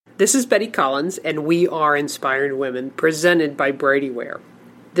This is Betty Collins, and we are Inspiring Women, presented by Bradyware.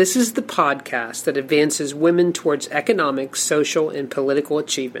 This is the podcast that advances women towards economic, social, and political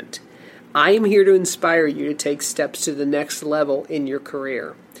achievement. I am here to inspire you to take steps to the next level in your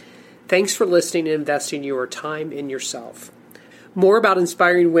career. Thanks for listening and investing your time in yourself. More about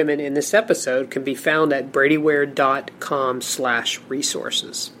Inspiring Women in this episode can be found at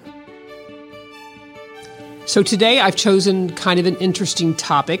bradyware.com/resources. So today I've chosen kind of an interesting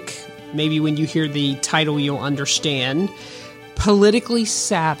topic. Maybe when you hear the title you'll understand. Politically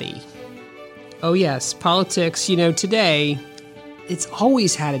savvy. Oh yes, politics, today it's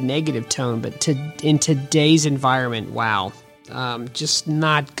always had a negative tone, but in today's environment, wow, just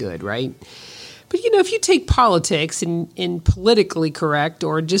not good, right? But if you take politics and politically correct,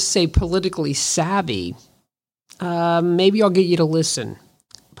 or just say politically savvy, maybe I'll get you to listen.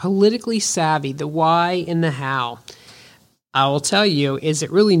 Politically savvy, the why and the how. I will tell you, is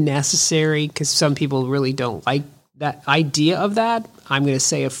it really necessary? Because some people really don't like that idea of that. I'm going to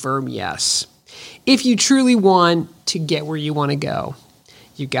say a firm yes. If you truly want to get where you want to go,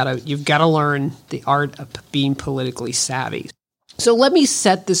 you've got to learn the art of being politically savvy. So let me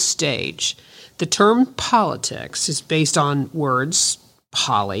set the stage. The term politics is based on words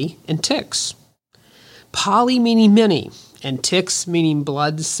poly and ticks. Poly meaning many, and ticks meaning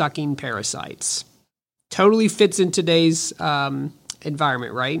blood-sucking parasites. Totally fits in today's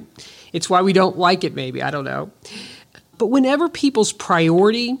environment, right? It's why we don't like it, maybe. I don't know. But whenever people's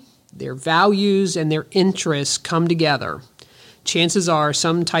priority, their values, and their interests come together, chances are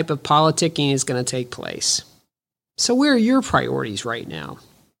some type of politicking is going to take place. So where are your priorities right now?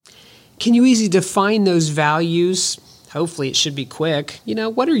 Can you easily define those values? Hopefully it should be quick.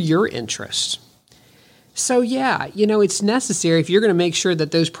 What are your interests? So it's necessary if you're going to make sure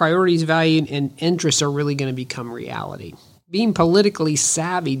that those priorities, value, and interests are really going to become reality. Being politically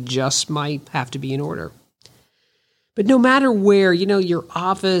savvy just might have to be in order. But no matter where, your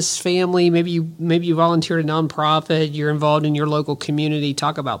office, family, maybe you volunteered a nonprofit, you're involved in your local community,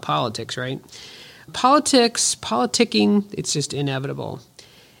 talk about politics, right? Politicking, it's just inevitable.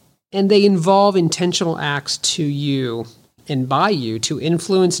 And they involve intentional acts to you and by you to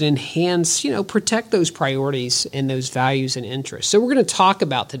influence and enhance, protect those priorities and those values and interests. So we're going to talk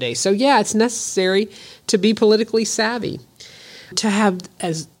about today. So it's necessary to be politically savvy, to have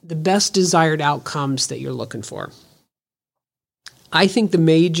as the best desired outcomes that you're looking for. I think the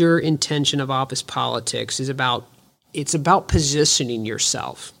major intention of office politics is about positioning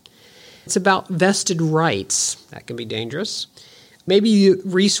yourself. It's about vested rights. That can be dangerous. Maybe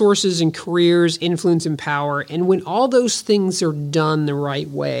resources and careers, influence and power. And when all those things are done the right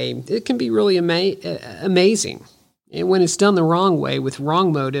way, it can be really amazing. And when it's done the wrong way, with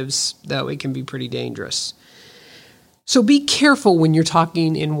wrong motives, though, it can be pretty dangerous. So be careful when you're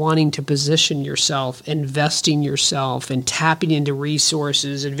talking and wanting to position yourself, investing yourself, and tapping into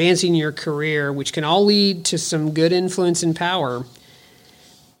resources, advancing your career, which can all lead to some good influence and power.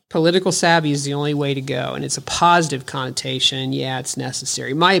 Political savvy is the only way to go, and it's a positive connotation. It's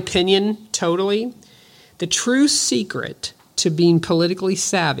necessary. My opinion, totally. The true secret to being politically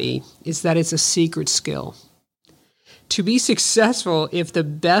savvy is that it's a secret skill. To be successful, it's the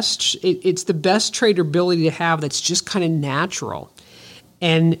best trait or ability to have that's just kind of natural.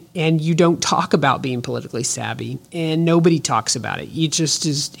 And you don't talk about being politically savvy, and nobody talks about it.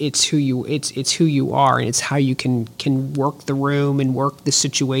 It's who you are, and it's how you can work the room and work the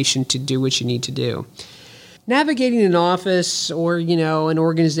situation to do what you need to do. Navigating an office or an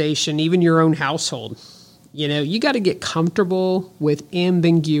organization, even your own household, you got to get comfortable with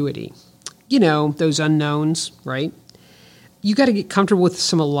ambiguity. Those unknowns, right? You got to get comfortable with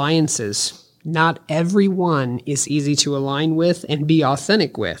some alliances. Not everyone is easy to align with and be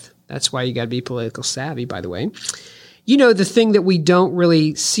authentic with. That's why you got to be political savvy, by the way. The thing that we don't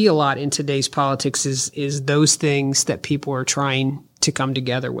really see a lot in today's politics is those things that people are trying to come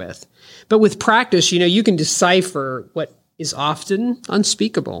together with. But with practice, you can decipher what is often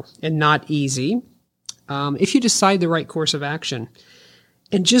unspeakable and not easy if you decide the right course of action.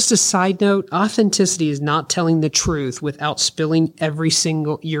 And just a side note, authenticity is not telling the truth without spilling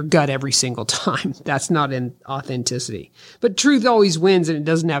your gut every single time. That's not an authenticity. But truth always wins, and it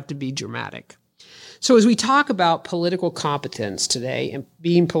doesn't have to be dramatic. So as we talk about political competence today and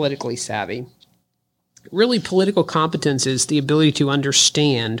being politically savvy, really political competence is the ability to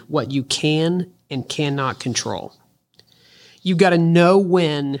understand what you can and cannot control. You've got to know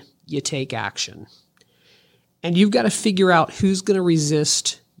when you take action. And you've got to figure out who's going to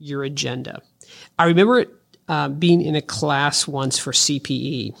resist your agenda. I remember being in a class once for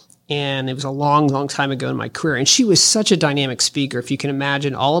CPE, And it was a long, long time ago in my career. And she was such a dynamic speaker. If you can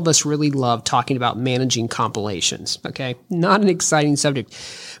imagine, all of us really love talking about managing compilations. Okay. Not an exciting subject,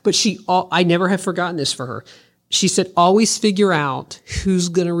 but I never have forgotten this for her. She said, always figure out who's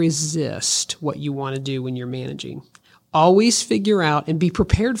going to resist what you want to do when you're managing. Always figure out and be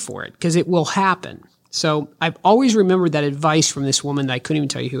prepared for it, because it will happen. So I've always remembered that advice from this woman that I couldn't even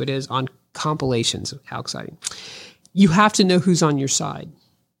tell you who it is on compilations. How exciting. You have to know who's on your side.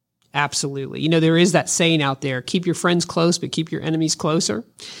 Absolutely. There is that saying out there, keep your friends close, but keep your enemies closer.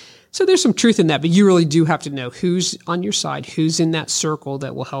 So there's some truth in that, but you really do have to know who's on your side, who's in that circle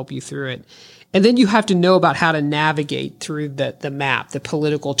that will help you through it. And then you have to know about how to navigate through the map, the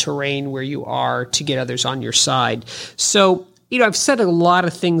political terrain where you are to get others on your side. So, I've said a lot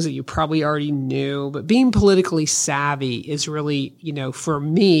of things that you probably already knew, but being politically savvy is really, for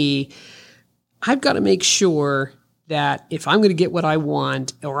me, I've got to make sure that if I'm going to get what I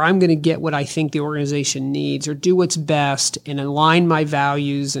want, or I'm going to get what I think the organization needs, or do what's best and align my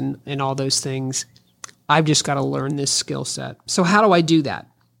values and all those things, I've just got to learn this skill set. So how do I do that?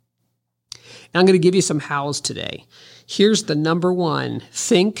 And I'm going to give you some hows today. Here's the number one: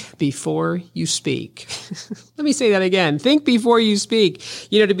 think before you speak. Let me say that again. Think before you speak.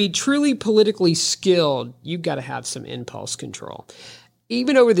 To be truly politically skilled, you've got to have some impulse control.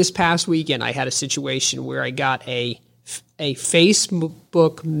 Even over this past weekend, I had a situation where I got a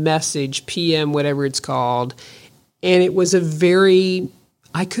Facebook message, PM, whatever it's called, and it was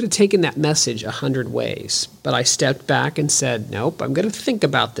I could have taken that message 100 ways, but I stepped back and said, nope, I'm going to think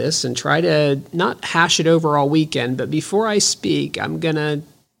about this and try to not hash it over all weekend, but before I speak, I'm going to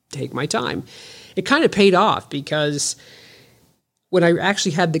take my time. It kind of paid off, because when I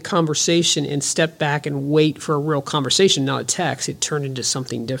actually had the conversation and stepped back and wait for a real conversation, not a text, it turned into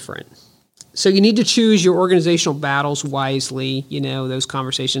something different. So you need to choose your organizational battles wisely, those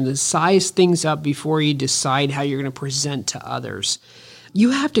conversations, and size things up before you decide how you're going to present to others.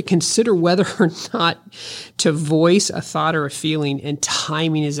 You have to consider whether or not to voice a thought or a feeling, and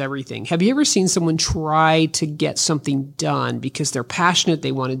timing is everything. Have you ever seen someone try to get something done because they're passionate,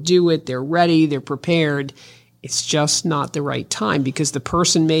 they want to do it, they're ready, they're prepared? It's just not the right time, because the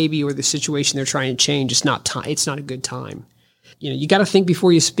person maybe, or the situation they're trying to change, it's not a good time. You got to think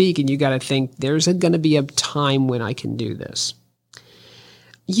before you speak, and you got to think there's going to be a time when I can do this.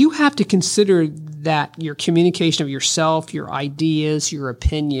 You have to consider that your communication of yourself, your ideas, your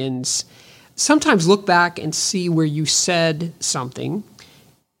opinions, sometimes look back and see where you said something,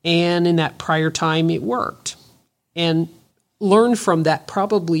 and in that prior time it worked. And learn from that.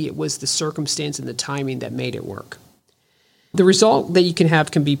 Probably it was the circumstance and the timing that made it work. The result that you can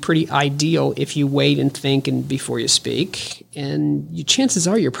have can be pretty ideal if you wait and think and before you speak. And chances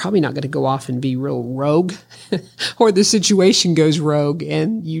are you're probably not going to go off and be real rogue, or the situation goes rogue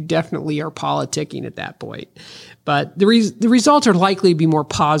and you definitely are politicking at that point. But the results are likely to be more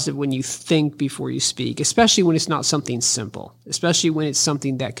positive when you think before you speak, especially when it's not something simple, especially when it's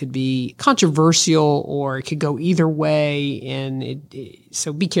something that could be controversial or it could go either way. And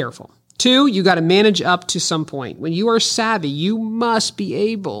so be careful. 2, you got to manage up to some point. When you are savvy, you must be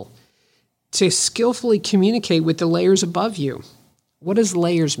able to skillfully communicate with the layers above you. What does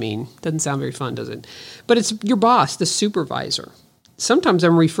layers mean? Doesn't sound very fun, does it? But it's your boss, the supervisor. Sometimes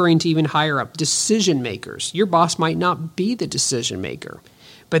I'm referring to even higher up, decision makers. Your boss might not be the decision maker,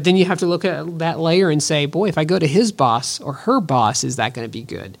 but then you have to look at that layer and say, boy, if I go to his boss or her boss, is that going to be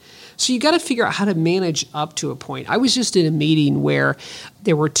good? So you got to figure out how to manage up to a point. I was just in a meeting where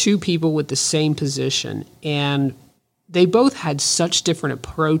there were 2 people with the same position, and they both had such different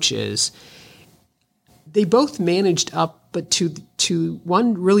approaches. They both managed up, but to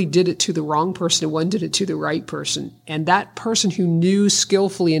one really did it to the wrong person and one did it to the right person. And that person who knew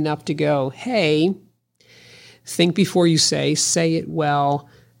skillfully enough to go, hey, think before you say it well,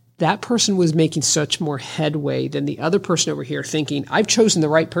 that person was making such more headway than the other person over here thinking, I've chosen the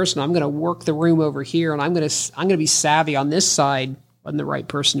right person. I'm going to work the room over here, and I'm going to be savvy on this side, on the right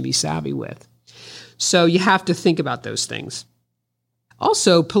person to be savvy with. So you have to think about those things.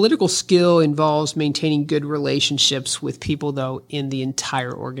 Also, political skill involves maintaining good relationships with people, though, in the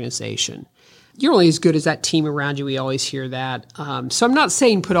entire organization. You're only as good as that team around you. We always hear that. So I'm not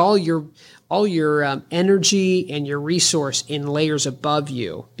saying put all your energy and your resource in layers above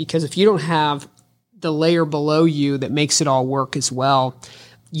you, because if you don't have the layer below you that makes it all work as well,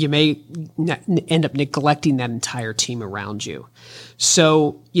 you may end up neglecting that entire team around you.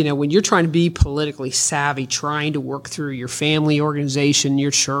 So, when you're trying to be politically savvy, trying to work through your family, organization,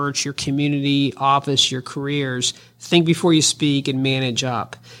 your church, your community, office, your careers, think before you speak and manage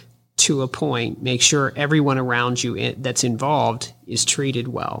up to a point. Make sure everyone around you that's involved is treated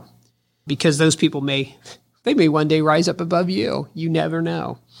well. because those people may one day rise up above you. You never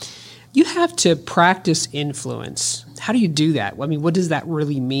know. You have to practice influence. How do you do that? I mean, what does that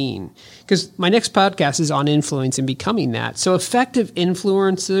really mean? Because my next podcast is on influence and becoming that. So effective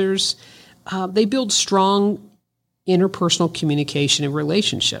influencers, they build strong interpersonal communication and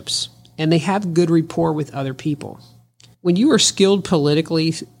relationships, and they have good rapport with other people. When you are skilled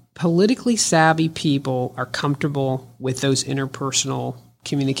politically savvy people are comfortable with those interpersonal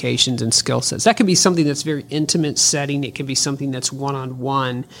communications and skill sets. That can be something that's very intimate setting. It can be something that's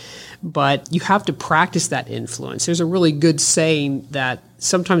one-on-one, but you have to practice that influence. There's a really good saying that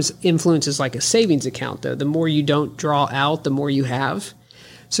sometimes influence is like a savings account, though. The more you don't draw out, the more you have.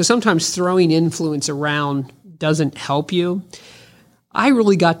 So sometimes throwing influence around doesn't help you. I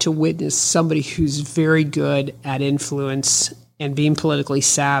really got to witness somebody who's very good at influence and being politically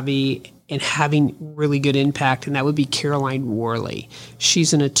savvy and having really good impact, and that would be Caroline Worley.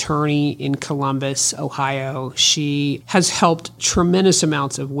 She's an attorney in Columbus, Ohio. She has helped tremendous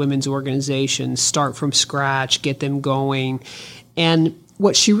amounts of women's organizations start from scratch, get them going. And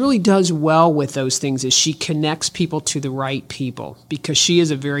what she really does well with those things is she connects people to the right people because she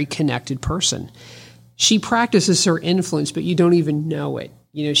is a very connected person. She practices her influence, but you don't even know it.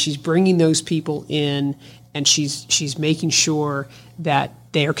 You know, she's bringing those people in, and she's making sure that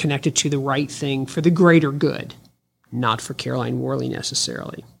they are connected to the right thing for the greater good, not for Caroline Worley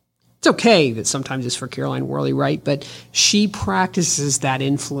necessarily. It's okay that sometimes it's for Caroline Worley, right? But she practices that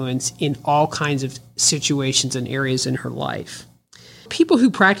influence in all kinds of situations and areas in her life. People who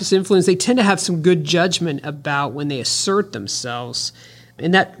practice influence, they tend to have some good judgment about when they assert themselves,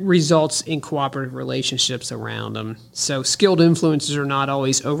 and that results in cooperative relationships around them. So skilled influencers are not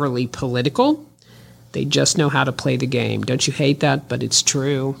always overly political. They just know how to play the game. Don't you hate that? But it's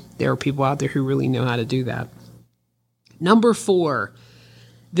true. There are people out there who really know how to do that. Number 4,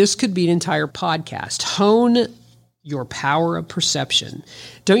 this could be an entire podcast. Hone your power of perception.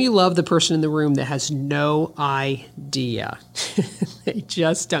 Don't you love the person in the room that has no idea? They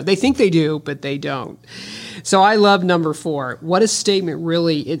just don't. They think they do, but they don't. So I love number 4. What a statement,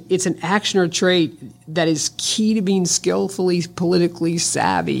 really. It's an action or trait that is key to being skillfully politically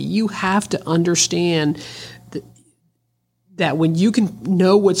savvy. You have to understand that when you can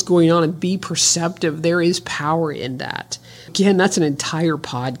know what's going on and be perceptive, there is power in that. Again, that's an entire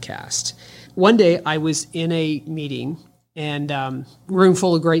podcast. One day I was in a meeting and room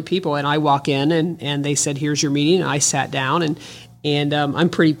full of great people, and I walk in and they said, "Here's your meeting." And I sat down and I'm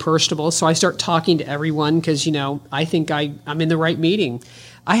pretty personable, so I start talking to everyone because, you know, I think I'm in the right meeting.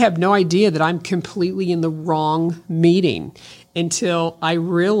 I have no idea that I'm completely in the wrong meeting until I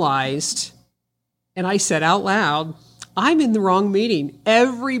realized, and I said out loud, "I'm in the wrong meeting."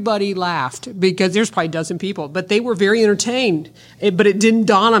 Everybody laughed because there's probably a dozen people, but they were very entertained. But it didn't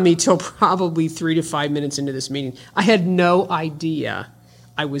dawn on me till probably 3 to 5 minutes into this meeting. I had no idea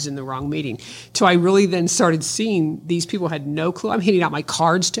I was in the wrong meeting. So I really then started seeing these people had no clue. I'm handing out my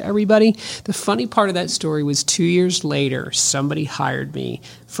cards to everybody. The funny part of that story was 2 years later, somebody hired me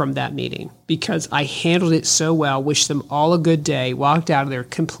from that meeting because I handled it so well, wished them all a good day, walked out of there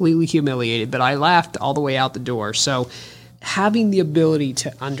completely humiliated, but I laughed all the way out the door. So having the ability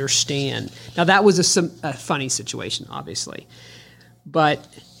to understand. Now that was a funny situation, obviously, but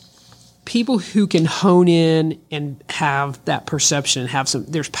people who can hone in and have that perception,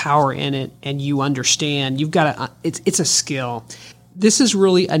 there's power in it, and you understand, it's a skill. This is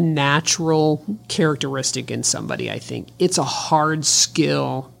really a natural characteristic in somebody, I think. It's a hard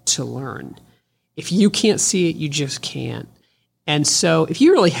skill to learn. If you can't see it, you just can't. And so if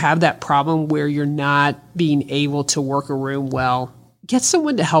you really have that problem where you're not being able to work a room well, get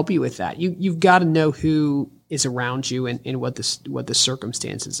someone to help you with that. You've got to know who is around you and what the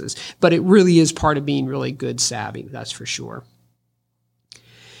circumstances is. But it really is part of being really good savvy, that's for sure.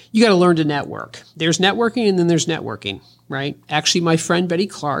 You got to learn to network. There's networking and then there's networking, right? Actually, my friend Betty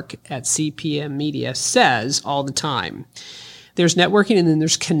Clark at CPM Media says all the time, there's networking and then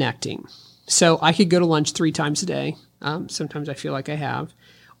there's connecting. So I could go to lunch 3 times a day. Sometimes I feel like I have.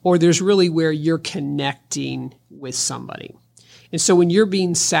 Or there's really where you're connecting with somebody. And so when you're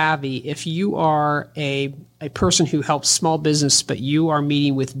being savvy, if you are a person who helps small business, but you are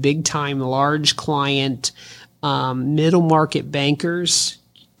meeting with big time, large client, middle market bankers,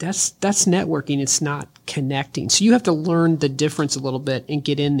 that's networking. It's not connecting. So you have to learn the difference a little bit and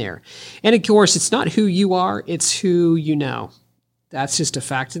get in there. And of course, it's not who you are, it's who you know. That's just a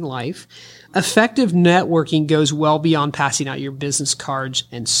fact in life. Effective networking goes well beyond passing out your business cards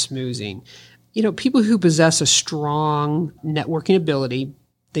and smoozing. You know, people who possess a strong networking ability,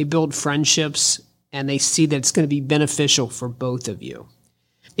 they build friendships and they see that it's going to be beneficial for both of you.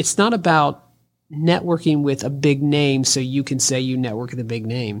 It's not about networking with a big name so you can say you network with a big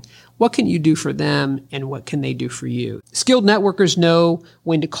name. What can you do for them and what can they do for you? Skilled networkers know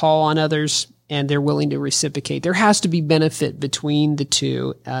when to call on others and they're willing to reciprocate. There has to be benefit between the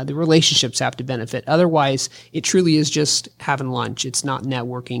two. The relationships have to benefit. Otherwise, it truly is just having lunch. It's not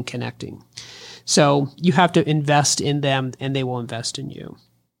networking, connecting. So you have to invest in them and they will invest in you.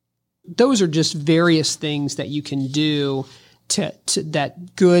 Those are just various things that you can do to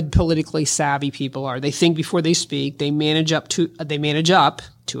that good politically savvy people are. They think before they speak. They manage up to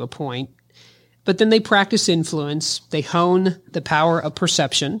a point, but then they practice influence. They hone the power of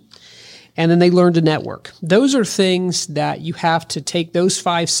perception, and then they learn to network. Those are things that you have to take those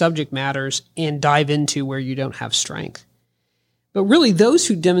 5 subject matters and dive into where you don't have strength. But really, those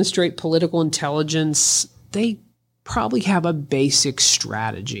who demonstrate political intelligence, they probably have a basic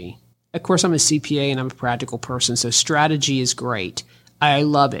strategy. Of course, I'm a CPA and I'm a practical person, so strategy is great. I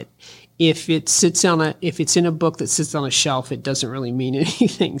love it. If it's in a book that sits on a shelf, it doesn't really mean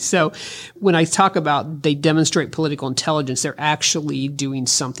anything. So when I talk about they demonstrate political intelligence, they're actually doing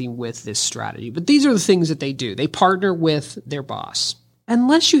something with this strategy. But these are the things that they do. They partner with their boss.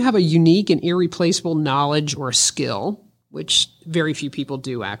 Unless you have a unique and irreplaceable knowledge or a skill, which very few people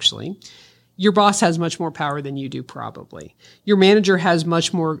do actually, your boss has much more power than you do probably. Your manager has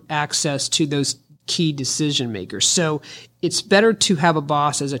much more access to those key decision makers. So it's better to have a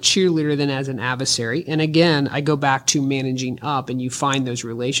boss as a cheerleader than as an adversary. And again, I go back to managing up and you find those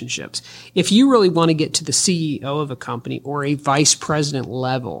relationships. If you really want to get to the CEO of a company or a vice president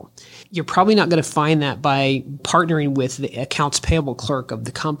level, you're probably not going to find that by partnering with the accounts payable clerk of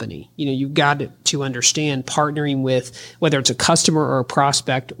the company. You've got to understand partnering with, whether it's a customer or a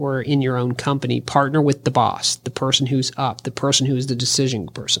prospect or in your own company, partner with the boss, the person who's up, the person who is the decision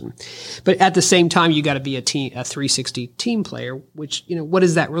person. But at the same time, you got to be a 360 team player, which, what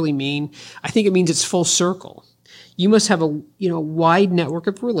does that really mean? I think it means it's full circle. You must have a wide network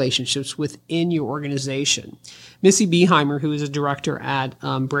of relationships within your organization. Missy Beheimer, who is a director at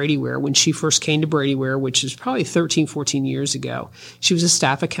Bradyware, when she first came to Bradyware, which is probably 13, 14 years ago, she was a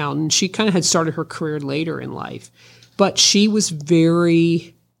staff accountant. She kind of had started her career later in life, but she was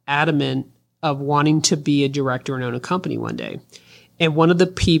very adamant of wanting to be a director and own a company one day. And one of the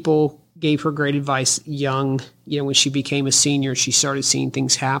people gave her great advice young, when she became a senior, she started seeing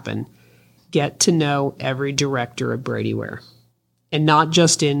things happen. Get to know every director of Bradyware. And not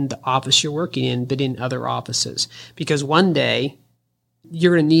just in the office you're working in, but in other offices. Because one day,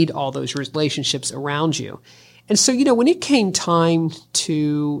 you're going to need all those relationships around you. And so, when it came time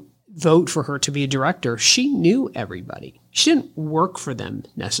to vote for her to be a director, she knew everybody. She didn't work for them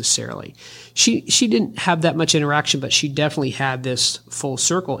necessarily. She didn't have that much interaction, but she definitely had this full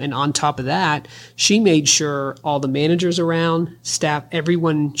circle. And on top of that, she made sure all the managers around, staff,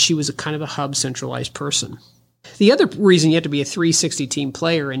 everyone, she was a kind of a hub centralized person. The other reason you have to be a 360 team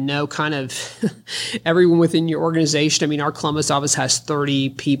player and know kind of everyone within your organization. I mean, our Columbus office has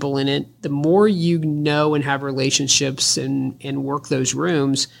 30 people in it. The more you know and have relationships and work those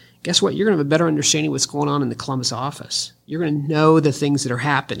rooms, guess what? You're going to have a better understanding of what's going on in the Columbus office. You're going to know the things that are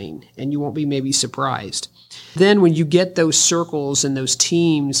happening, and you won't be maybe surprised. Then when you get those circles and those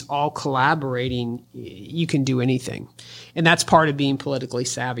teams all collaborating, you can do anything. And that's part of being politically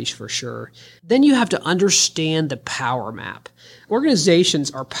savvy for sure. Then you have to understand the power map.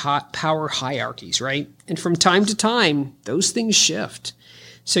 Organizations are power hierarchies, right? And from time to time, those things shift.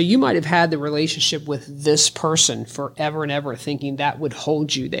 So you might have had the relationship with this person forever and ever, thinking that would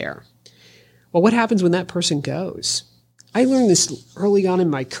hold you there. Well, what happens when that person goes? I learned this early on in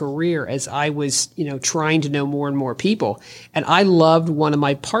my career as I was, trying to know more and more people. And I loved one of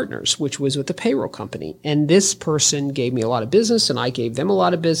my partners, which was with a payroll company. And this person gave me a lot of business and I gave them a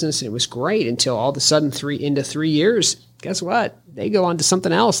lot of business. And it was great until all of a sudden, 3 years, guess what? They go on to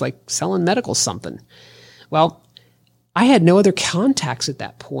something else, like selling medical something. Well, I had no other contacts at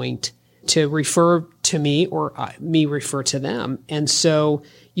that point to refer to me or me refer to them. And so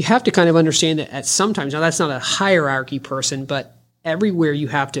you have to kind of understand that at sometimes, now that's not a hierarchy person, but everywhere you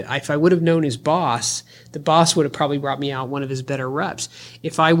have to, if I would have known his boss, the boss would have probably brought me out one of his better reps.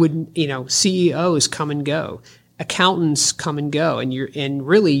 If I would, CEOs come and go, accountants come and go, and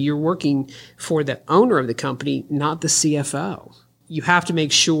really you're working for the owner of the company, not the CFO. You have to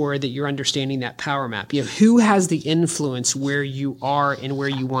make sure that you're understanding that power map. Who has the influence where you are and where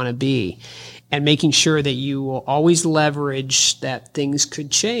you want to be, and making sure that you will always leverage that things could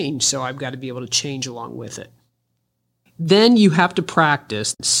change. So I've got to be able to change along with it. Then you have to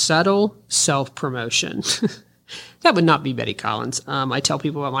practice subtle self-promotion. That would not be Betty Collins. I tell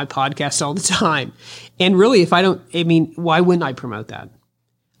people about my podcast all the time. And really, why wouldn't I promote that?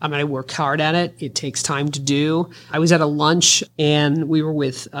 I mean, I work hard at it. It takes time to do. I was at a lunch and we were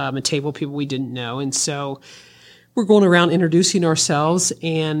with a table of people we didn't know. And so we're going around introducing ourselves.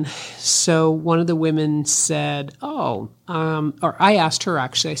 And so one of the women said, or I asked her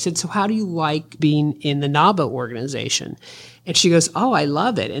actually, I said, so how do you like being in the NABO organization? And she goes, oh, I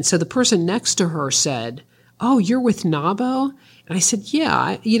love it. And so the person next to her said, oh, you're with NABO? And I said,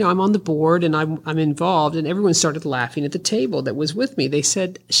 yeah, I'm on the board and I'm involved. And everyone started laughing at the table that was with me. They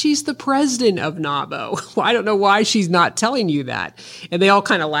said, she's the president of NABO. Well, I don't know why she's not telling you that. And they all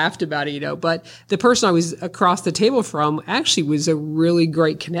kind of laughed about it, but the person I was across the table from actually was a really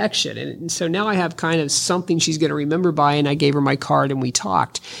great connection. And so now I have kind of something she's going to remember by, and I gave her my card and we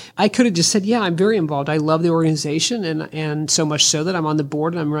talked. I could have just said, yeah, I'm very involved. I love the organization and so much so that I'm on the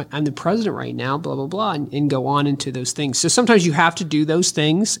board and I'm the president right now, blah, blah, blah, and go on into those things. So sometimes you have to do those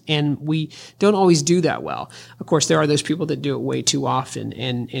things, and we don't always do that well. Of course, there are those people that do it way too often,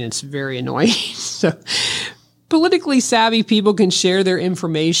 and it's very annoying. So politically savvy people can share their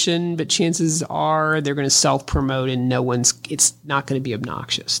information, but chances are they're going to self-promote and it's not going to be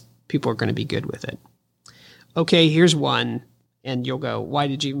obnoxious. People are going to be good with it. Okay, here's one, and you'll go, why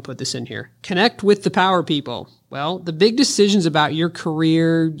did you even put this in here? Connect with the power people. Well, the big decisions about your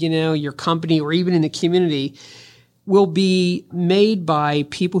career, your company, or even in the community will be made by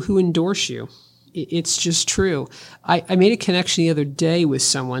people who endorse you. It's just true. I made a connection the other day with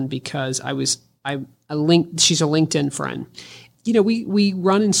someone because she's a LinkedIn friend. We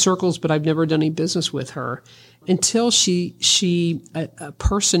run in circles, but I've never done any business with her until a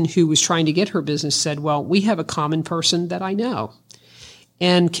person who was trying to get her business said, well, we have a common person that I know.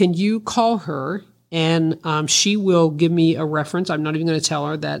 And can you call her? And she will give me a reference. I'm not even going to tell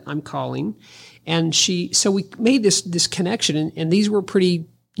her that I'm calling. And so we made this connection, and these were pretty,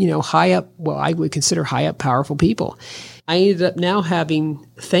 high up, well, I would consider high up, powerful people. I ended up now having,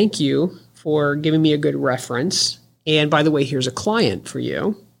 thank you for giving me a good reference. And by the way, here's a client for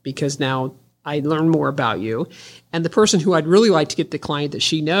you, because now I learned more about you. And the person who I'd really like to get the client that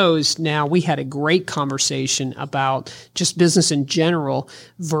she knows, now we had a great conversation about just business in general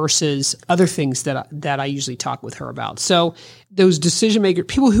versus other things that I usually talk with her about. So those decision makers,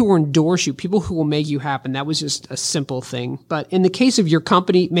 people who will endorse you, people who will make you happen, that was just a simple thing. But in the case of your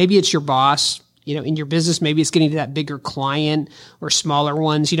company, maybe it's your boss. In your business, maybe it's getting to that bigger client or smaller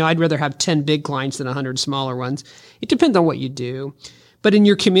ones. I'd rather have 10 big clients than 100 smaller ones. It depends on what you do. But in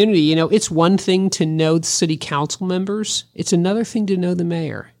your community, it's one thing to know the city council members. It's another thing to know the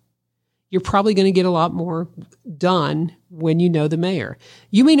mayor. You're probably going to get a lot more done when you know the mayor.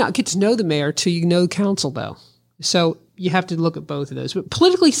 You may not get to know the mayor till you know the council, though. So you have to look at both of those. But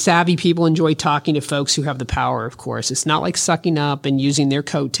politically savvy people enjoy talking to folks who have the power, of course. It's not like sucking up and using their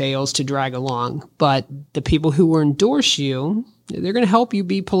coattails to drag along. But the people who will endorse you, they're going to help you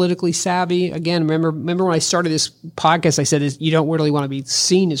be politically savvy. Again, remember when I started this podcast, I said you don't really want to be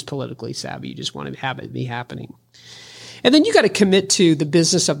seen as politically savvy. You just want to have it be happening. And then you got to commit to the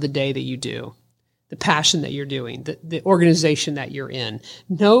business of the day that you do, the passion that you're doing, the organization that you're in.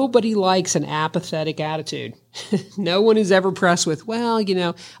 Nobody likes an apathetic attitude. No one is ever pressed with, well,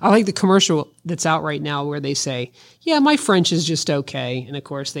 I like the commercial that's out right now where they say, yeah, my French is just okay. And of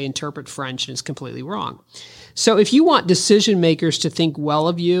course, they interpret French and it's completely wrong. So if you want decision makers to think well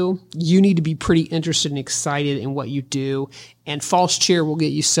of you, you need to be pretty interested and excited in what you do. And false cheer will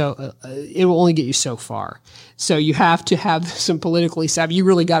get you it will only get you so far. So you have to have some politically savvy. You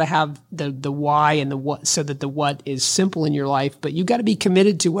really got to have the why and the what, so that the what is simple in your life. But you got to be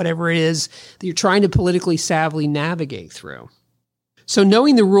committed to whatever it is that you're trying to politically savvy navigate through. So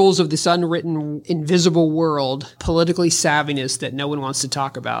knowing the rules of this unwritten, invisible world, politically savviness that no one wants to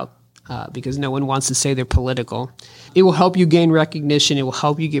talk about, because no one wants to say they're political. It will help you gain recognition. It will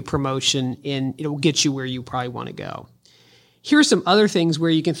help you get promotion, and it will get you where you probably want to go. Here are some other things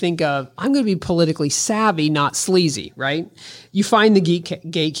where you can think of, I'm going to be politically savvy, not sleazy, right? You find the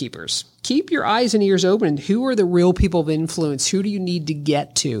gatekeepers. Keep your eyes and ears open. Who are the real people of influence? Who do you need to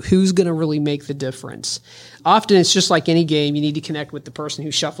get to? Who's going to really make the difference? Often it's just like any game. You need to connect with the person who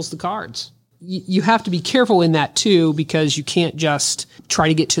shuffles the cards. You have to be careful in that too, because you can't just try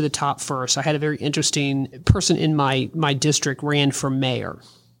to get to the top first. I had a very interesting person in my district ran for mayor.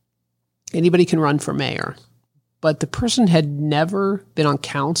 Anybody can run for mayor, but the person had never been on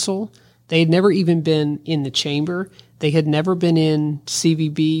council. They had never even been in the chamber. They had never been in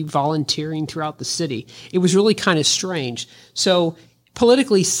CVB volunteering throughout the city. It was really kind of strange. So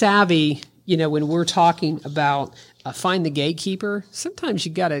politically savvy, when we're talking about find the gatekeeper, sometimes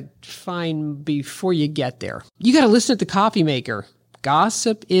you got to find before you get there. You got to listen to the coffee maker.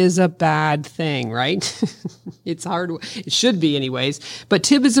 Gossip is a bad thing, right? It's hard. It should be anyways. But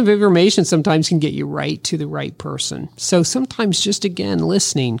tidbits of information sometimes can get you right to the right person. So sometimes just, again,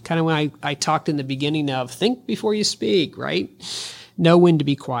 listening, kind of when I talked in the beginning of think before you speak, right? Know when to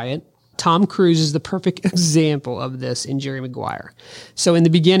be quiet. Tom Cruise is the perfect example of this in Jerry Maguire. So in the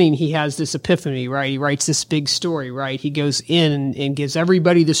beginning, he has this epiphany, right? He writes this big story, right? He goes in and gives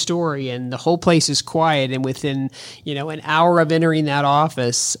everybody the story, and the whole place is quiet. And within, an hour of entering that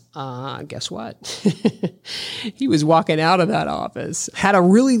office, guess what? He was walking out of that office, had a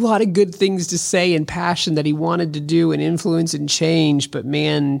really lot of good things to say and passion that he wanted to do and influence and change. But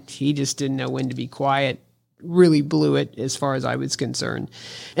man, he just didn't know when to be quiet. Really blew it as far as I was concerned.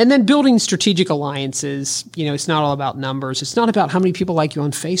 And then building strategic alliances, it's not all about numbers. It's not about how many people like you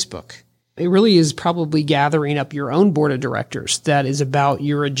on Facebook. It really is probably gathering up your own board of directors that is about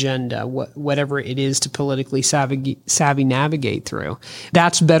your agenda, whatever it is to politically savvy navigate through.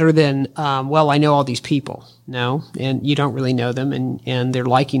 That's better than, I know all these people. No, and you don't really know them, and they're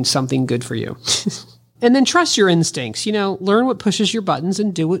liking something good for you. And then trust your instincts. Learn what pushes your buttons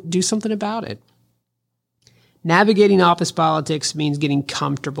and do something about it. Navigating office politics means getting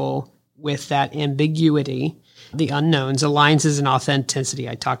comfortable with that ambiguity, the unknowns, alliances, and authenticity.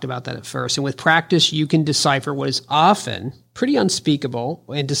 I talked about that at first. And with practice, you can decipher what is often pretty unspeakable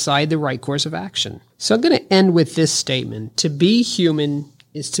and decide the right course of action. So I'm going to end with this statement. To be human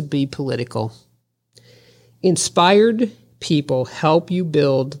is to be political. Inspired people help you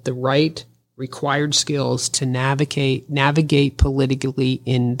build the right required skills to navigate politically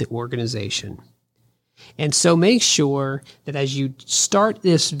in the organization. And so make sure that as you start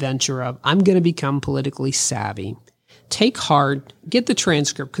this venture of, I'm going to become politically savvy, take heart, get the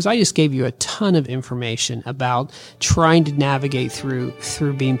transcript, because I just gave you a ton of information about trying to navigate through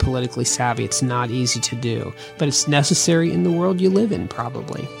being politically savvy. It's not easy to do, but it's necessary in the world you live in,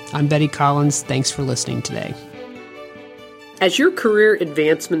 probably. I'm Betty Collins. Thanks for listening today. As your career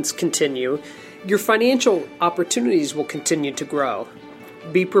advancements continue, your financial opportunities will continue to grow.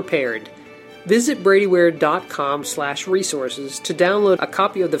 Be prepared. Visit bradyware.com/resources to download a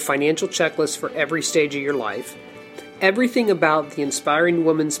copy of the financial checklist for every stage of your life. Everything about the Inspiring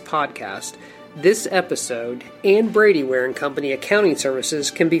Woman's podcast, this episode, and Brady Ware & Company accounting services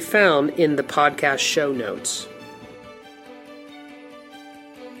can be found in the podcast show notes.